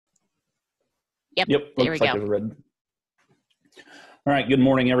Yep, There we looks like go. it's red. All right, good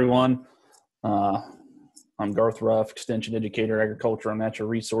morning, everyone. I'm Garth Ruff, Extension Educator, Agriculture and Natural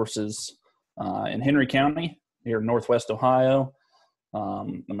Resources in Henry County here in Northwest Ohio.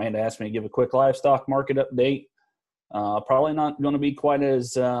 Amanda asked me to give a quick livestock market update. Probably not going to be quite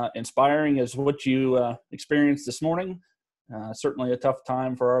as inspiring as what you experienced this morning. Certainly a tough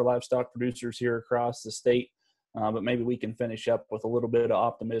time for our livestock producers here across the state, but maybe we can finish up with a little bit of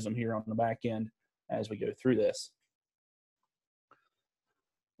optimism here on the back end as we go through this.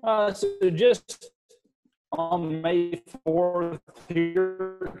 So just on May 4th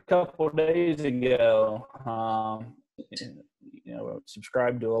here, a couple of days ago,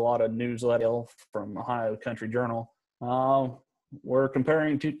 subscribed to a lot of newsletters from Ohio Country Journal. We're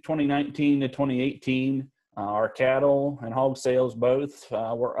comparing to 2019 to 2018. Our cattle and hog sales both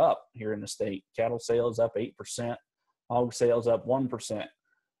were up here in the state. Cattle sales up 8%, hog sales up 1%.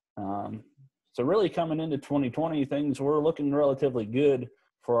 So really coming into 2020, things were looking relatively good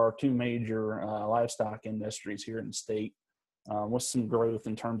for our two major livestock industries here in the state, with some growth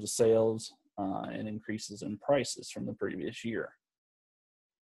in terms of sales and increases in prices from the previous year.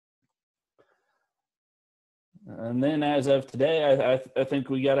 And then as of today, I think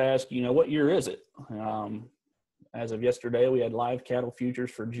we got to ask, what year is it? As of yesterday, we had live cattle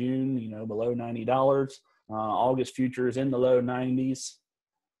futures for June, below $90. August futures in the low 90s.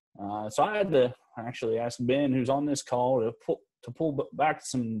 So I had to actually ask Ben, who's on this call, to pull back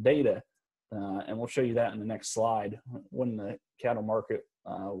some data, and we'll show you that in the next slide, when the cattle market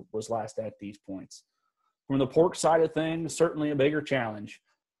was last at these points. From the pork side of things, certainly a bigger challenge.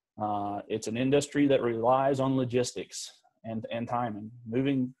 It's an industry that relies on logistics and timing,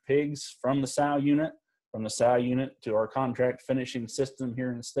 moving pigs from the sow unit to our contract finishing system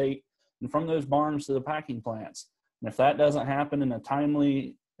here in the state, and from those barns to the packing plants. And if that doesn't happen in a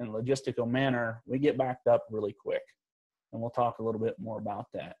timely and logistical manner, we get backed up really quick. And we'll talk a little bit more about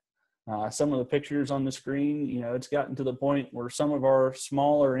that. Some of the pictures on the screen, it's gotten to the point where some of our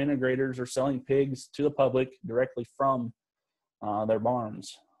smaller integrators are selling pigs to the public directly from their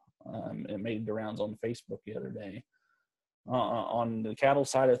barns. It made the rounds on Facebook the other day. On the cattle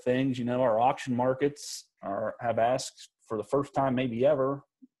side of things, our auction markets have asked for the first time maybe ever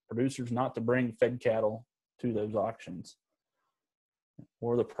producers not to bring fed cattle to those auctions,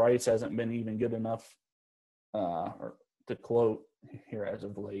 or the price hasn't been even good enough to quote here as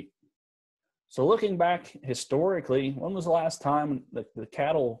of late. So looking back historically, when was the last time the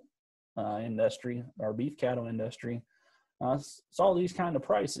cattle industry, our beef cattle industry, saw these kind of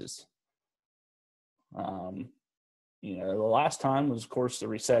prices? The last time was, of course, the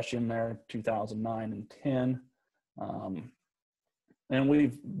recession there, 2009 and 10. And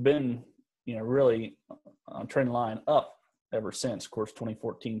we've been, really on trend line up ever since. Of course,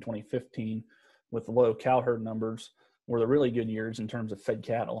 2014, 2015, with the low cow herd numbers, were the really good years in terms of fed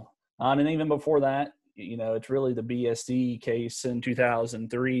cattle. And even before that, it's really the BSE case in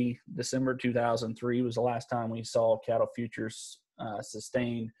 2003. December 2003 was the last time we saw cattle futures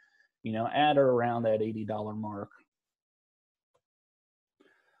sustained, at or around that $80 mark.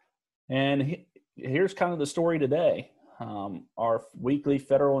 And here's kind of the story today. Our weekly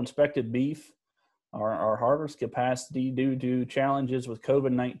federal inspected beef, our harvest capacity due to challenges with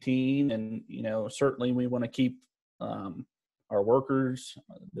COVID-19, and certainly we want to keep our workers,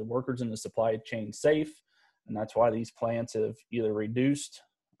 the workers in the supply chain, safe, and that's why these plants have either reduced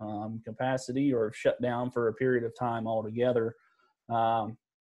capacity or shut down for a period of time altogether.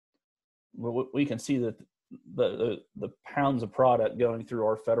 We can see that the pounds of product going through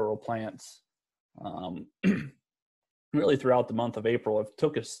our federal plants really throughout the month of April have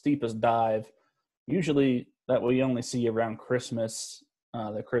took its steepest dive, usually that we only see around Christmas,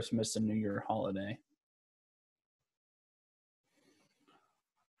 the Christmas and New Year holiday.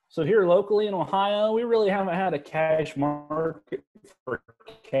 So here locally in Ohio, we really haven't had a cash market for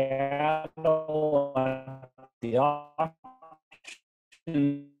cattle at the auctions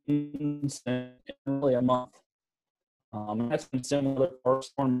in really a month. That's been similar to our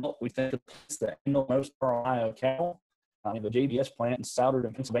corn milk. We think it's the handle most of our Ohio cattle. The JBS plant in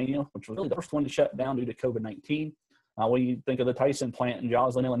Southern Pennsylvania, which was really the first one to shut down due to COVID-19. We think of the Tyson plant in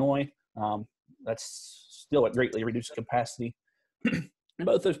Joslin, Illinois. That's still at greatly reduced capacity.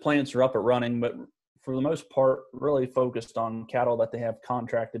 Both those plants are up and running, but for the most part, really focused on cattle that they have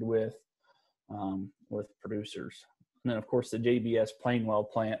contracted with producers. And then, of course, the JBS Plainwell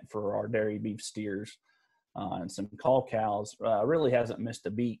plant for our dairy beef steers and some cull cows really hasn't missed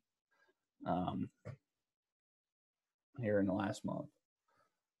a beat here in the last month.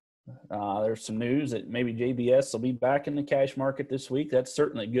 There's some news that maybe JBS will be back in the cash market this week. That's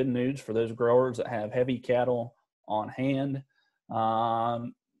certainly good news for those growers that have heavy cattle on hand.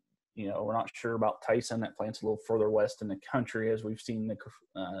 We're not sure about Tyson. That plant's a little further west in the country, as we've seen the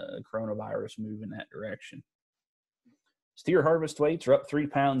coronavirus move in that direction. Steer harvest weights are up 3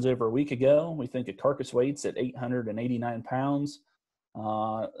 pounds over a week ago. We think a carcass weight's at 889 pounds.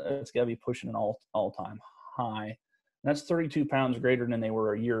 It's got to be pushing an all-time high. That's 32 pounds greater than they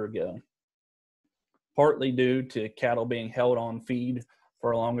were a year ago, partly due to cattle being held on feed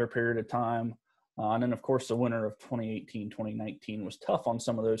for a longer period of time. And then, of course, the winter of 2018, 2019 was tough on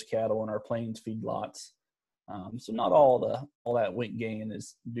some of those cattle in our plains feedlots. So not all that weight gain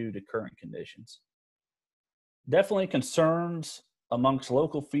is due to current conditions. Definitely concerns amongst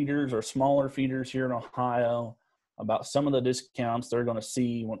local feeders or smaller feeders here in Ohio about some of the discounts they're going to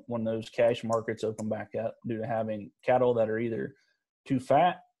see when those cash markets open back up, due to having cattle that are either too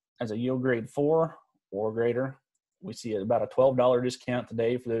fat as a yield grade 4 or greater. We see about a $12 discount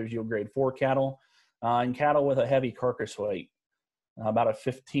today for those yield grade 4 cattle, and cattle with a heavy carcass weight, about a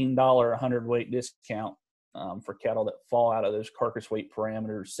 $15 100-weight discount for cattle that fall out of those carcass weight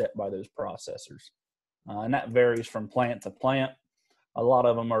parameters set by those processors. And that varies from plant to plant. A lot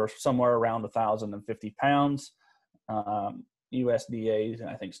of them are somewhere around 1,050 pounds. USDA,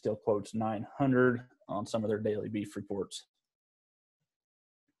 I think, still quotes 900 on some of their daily beef reports.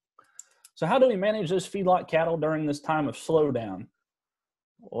 So how do we manage those feedlot cattle during this time of slowdown?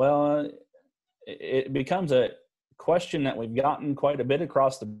 Well, it becomes a question that we've gotten quite a bit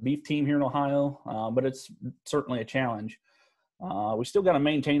across the beef team here in Ohio, but it's certainly a challenge. We still got to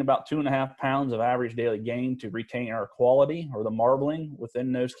maintain about 2.5 pounds of average daily gain to retain our quality, or the marbling,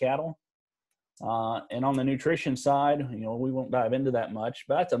 within those cattle. And on the nutrition side, we won't dive into that much,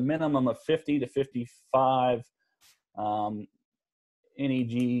 but that's a minimum of 50 to 55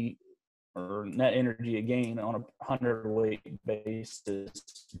 NEG, or net energy gain, on a 100-weight basis.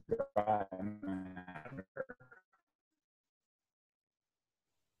 Dry matter.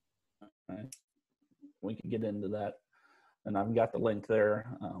 We can get into that, and I've got the link there.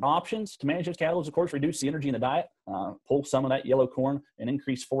 Options to manage those cattle is, of course, reduce the energy in the diet, pull some of that yellow corn, and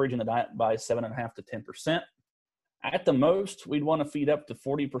increase forage in the diet by 7.5 to 10%. At the most, we'd want to feed up to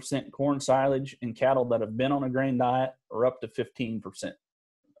 40% corn silage in cattle that have been on a grain diet, or up to 15%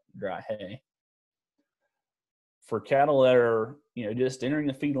 dry hay. For cattle that are, just entering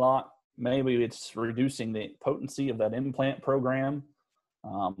the feedlot, maybe it's reducing the potency of that implant program,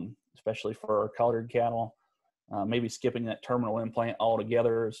 especially for our collared cattle. Maybe skipping that terminal implant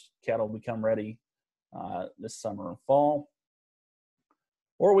altogether as cattle become ready this summer and fall.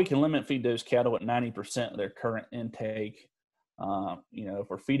 Or we can limit feed those cattle at 90% of their current intake. If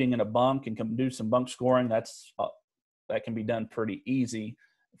we're feeding in a bunk and can do some bunk scoring, that can be done pretty easy.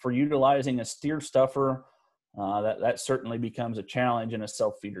 For utilizing a steer stuffer, that certainly becomes a challenge in a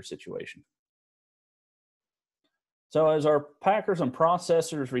self-feeder situation. So as our packers and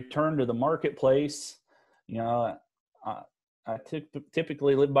processors return to the marketplace, I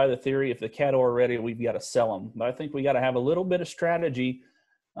typically live by the theory, if the cattle are ready, we've got to sell them. But I think we got to have a little bit of strategy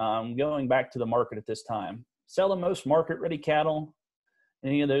going back to the market at this time. Sell the most market-ready cattle.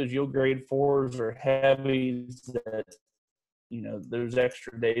 Any of those yield grade 4s or heavies that, those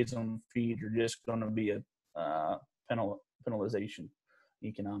extra days on feed are just going to be a penalization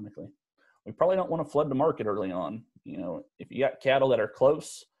economically. We probably don't want to flood the market early on. If you got cattle that are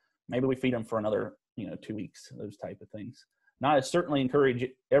close, maybe we feed them for another 2 weeks, those type of things. Now, I certainly encourage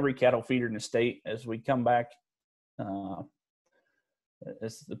every cattle feeder in the state, as we come back,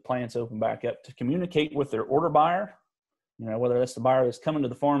 as the plants open back up, to communicate with their order buyer, whether that's the buyer that's coming to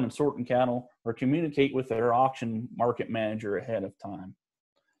the farm and sorting cattle, or communicate with their auction market manager ahead of time.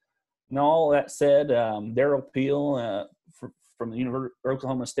 Now, all that said, Darrell Peel from the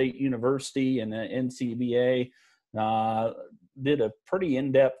Oklahoma State University and the NCBA did a pretty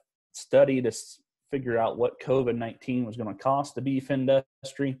in-depth study to figure out what COVID-19 was going to cost the beef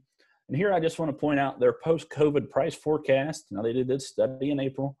industry. And here I just want to point out their post-COVID price forecast. Now, they did this study in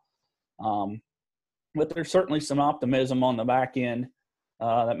April, but there's certainly some optimism on the back end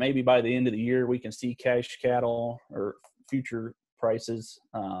that maybe by the end of the year we can see cash cattle, or future prices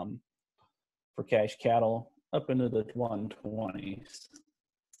for cash cattle, up into the 120s.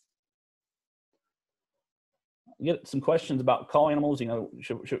 Get some questions about call animals.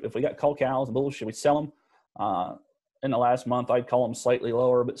 If we got cull cows and bulls, should we sell them? In the last month, I'd call them slightly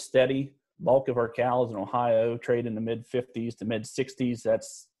lower but steady. Bulk of our cows in Ohio trade in the mid-50s to mid-60s.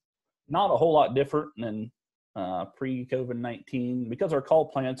 That's not a whole lot different than pre-COVID-19, because our cull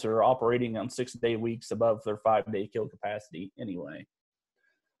plants are operating on 6-day weeks above their 5-day kill capacity anyway.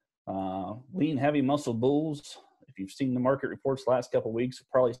 Lean heavy muscle bulls, if you've seen the market reports the last couple of weeks, are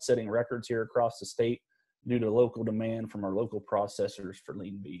probably setting records here across the state due to local demand from our local processors for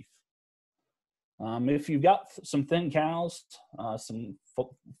lean beef. If you've got some thin cows, some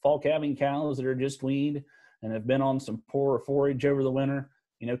fall calving cows that are just weaned and have been on some poor forage over the winter,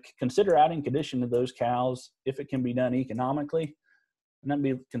 consider adding condition to those cows if it can be done economically. And then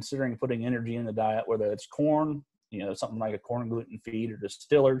be considering putting energy in the diet, whether it's corn, something like a corn gluten feed or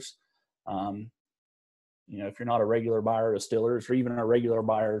distillers. If you're not a regular buyer of distillers or even a regular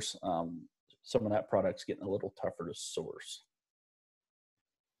buyers, some of that product's getting a little tougher to source.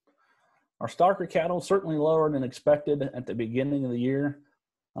 Our stocker cattle certainly lower than expected at the beginning of the year,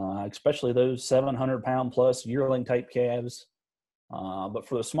 especially those 700-pound plus yearling type calves. But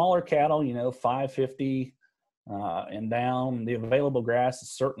for the smaller cattle, 550 and down, the available grass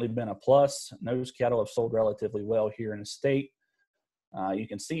has certainly been a plus. And those cattle have sold relatively well here in the state. You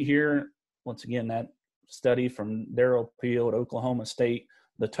can see here, once again, that study from Daryl Peel at Oklahoma State,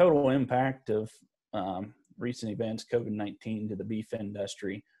 the total impact of recent events, COVID-19, to the beef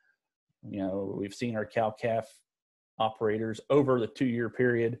industry. We've seen our cow-calf operators over the 2-year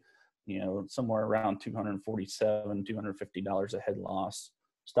period, somewhere around $247, $250 a head loss.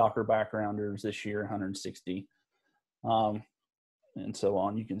 Stocker backgrounders this year, $160, and so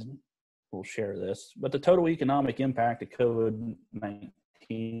on. We'll share this. But the total economic impact of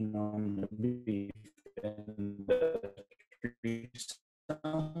COVID-19 on the beef industry,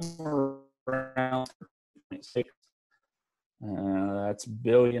 somewhere around 6. That's $1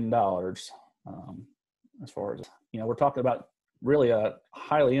 billion. As far as, we're talking about really a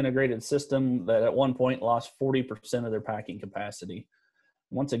highly integrated system that at one point lost 40% of their packing capacity.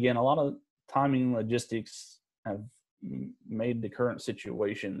 Once again, a lot of timing and logistics have made the current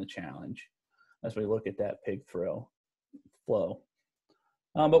situation the challenge as we look at that pig flow.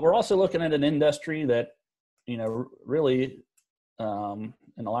 But we're also looking at an industry that, really in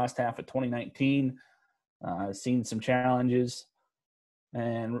the last half of 2019 has seen some challenges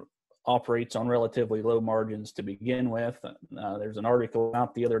and operates on relatively low margins to begin with. There's an article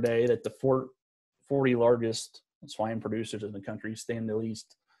out the other day that the 40 largest swine producers in the country stand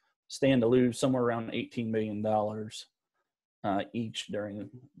to lose somewhere around $18 million each during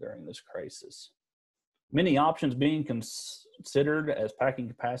this crisis. Many options being considered as packing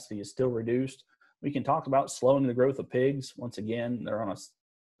capacity is still reduced. We can talk about slowing the growth of pigs. Once again, they're on a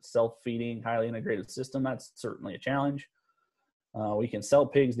self-feeding, highly integrated system. That's certainly a challenge. We can sell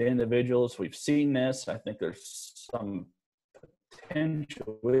pigs to individuals. We've seen this. I think there's some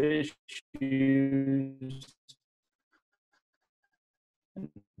potential issues in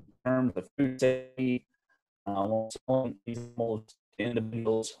terms of food safety. Selling these animals to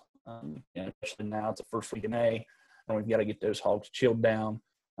individuals, especially now it's the first week in May, and we've got to get those hogs chilled down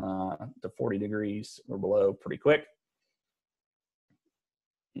to 40 degrees or below pretty quick.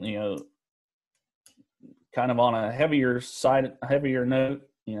 Kind of on a heavier note,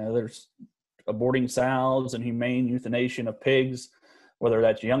 there's aborting sows and humane euthanasia of pigs, whether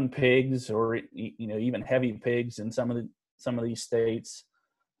that's young pigs or even heavy pigs in some of these states,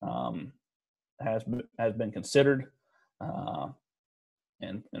 has been considered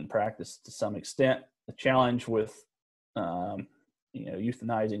and practiced to some extent. The challenge with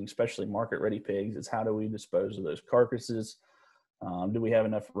euthanizing, especially market-ready pigs, is how do we dispose of those carcasses? Do we have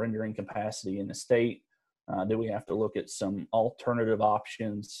enough rendering capacity in the state? Do we have to look at some alternative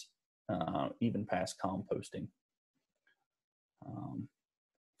options, even past composting?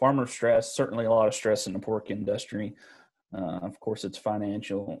 Farmer stress, certainly a lot of stress in the pork industry. Of course, it's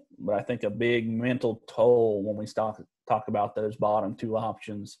financial, but I think a big mental toll when we talk about those bottom two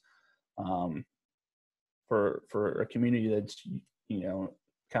options for a community that's,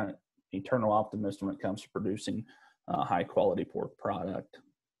 kind of eternal optimist when it comes to producing high quality pork product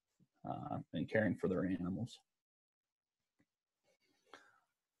and caring for their animals.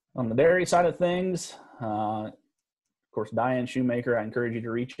 On the dairy side of things, of course, Diane Shoemaker, I encourage you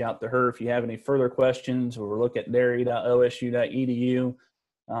to reach out to her if you have any further questions, or look at dairy.osu.edu.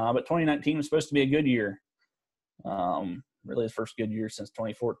 But 2019 was supposed to be a good year. Really the first good year since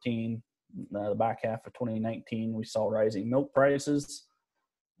 2014. The back half of 2019, we saw rising milk prices.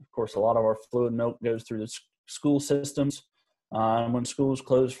 Of course, a lot of our fluid milk goes through the school systems. When schools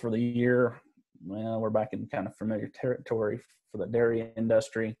close for the year, well, we're back in kind of familiar territory for the dairy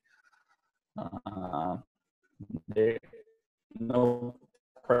industry. Milk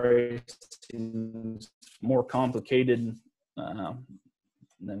pricing is more complicated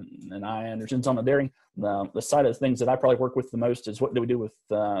than I understand. On the dairy, the side of things that I probably work with the most is what do we do with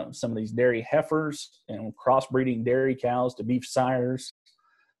some of these dairy heifers and crossbreeding dairy cows to beef sires.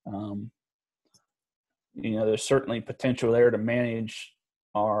 There's certainly potential there to manage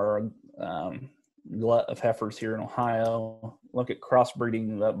our glut of heifers here in Ohio. Look at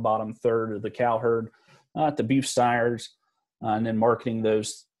crossbreeding the bottom third of the cow herd to beef sires, and then marketing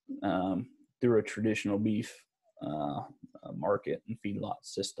those through a traditional beef market and feedlot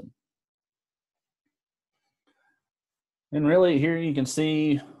system. And really here you can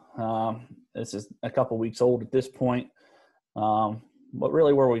see, this is a couple weeks old at this point, but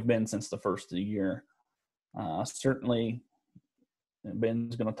really where we've been since the first of the year. Certainly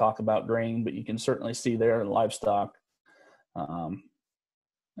Ben's going to talk about grain, but you can certainly see there livestock and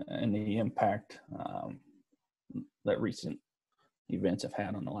the impact that recent events have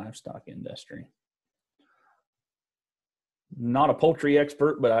had on the livestock industry. Not a poultry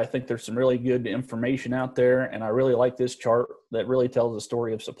expert, but I think there's some really good information out there, and I really like this chart that really tells the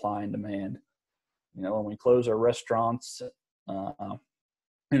story of supply and demand. When we close our restaurants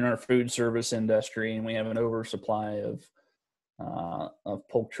in our food service industry and we have an oversupply of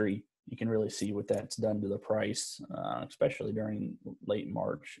poultry, you can really see what that's done to the price, especially during late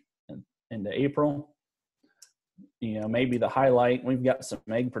March and into April. Maybe the highlight, we've got some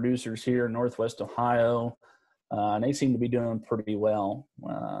egg producers here in Northwest Ohio, and they seem to be doing pretty well.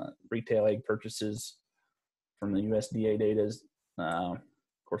 Retail egg purchases from the USDA data is, of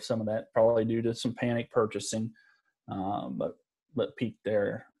course, some of that probably due to some panic purchasing, but peaked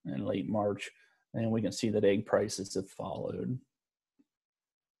there in late March, and we can see that egg prices have followed.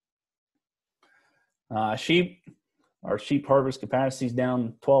 Our sheep harvest capacity is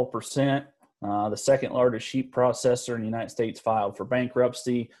down 12%. The second largest sheep processor in the United States filed for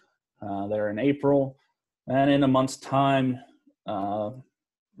bankruptcy there in April. And in a month's time, 2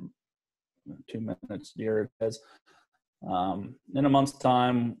 minutes, dear, it says, in a month's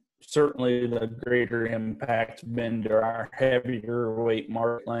time, certainly the greater impact's been to our heavier weight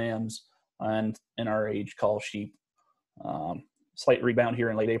market lambs and our age call sheep. Slight rebound here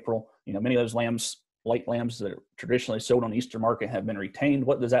in late April. Many of those lambs, light lambs that are traditionally sold on the Eastern market, have been retained.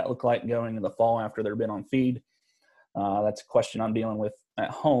 What does that look like going in the fall after they've been on feed? That's a question I'm dealing with at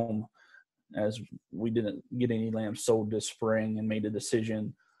home, as we didn't get any lambs sold this spring and made a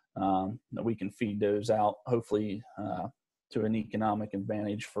decision that we can feed those out, hopefully to an economic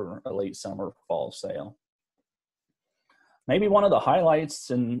advantage for a late summer, fall sale. Maybe one of the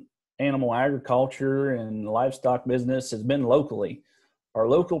highlights in animal agriculture and livestock business has been locally. Our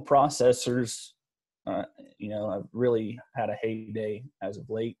local processors, have really had a heyday as of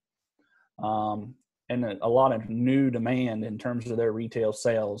late, and a lot of new demand in terms of their retail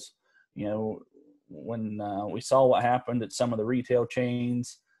sales. When we saw what happened at some of the retail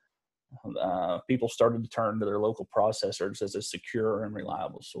chains, people started to turn to their local processors as a secure and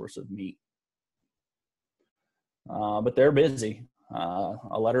reliable source of meat. But they're busy.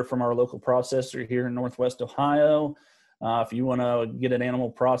 A letter from our local processor here in Northwest Ohio. If you want to get an animal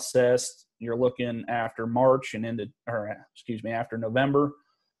processed, you're looking after March and after November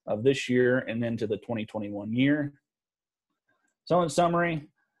of this year and into the 2021 year. So in summary,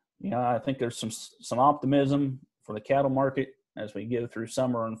 I think there's some optimism for the cattle market as we go through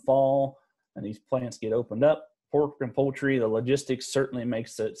summer and fall and these plants get opened up. Pork and poultry, the logistics certainly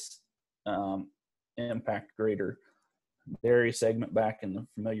makes its impact greater. Dairy segment back in the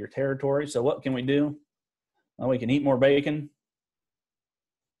familiar territory. So what can we do? Well, we can eat more bacon.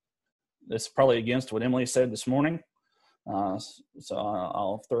 This is probably against what Emily said this morning. So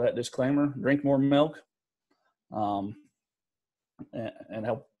I'll throw that disclaimer. Drink more milk and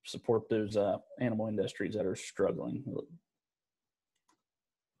help support those animal industries that are struggling.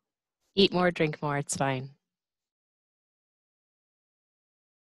 Eat more, drink more, it's fine.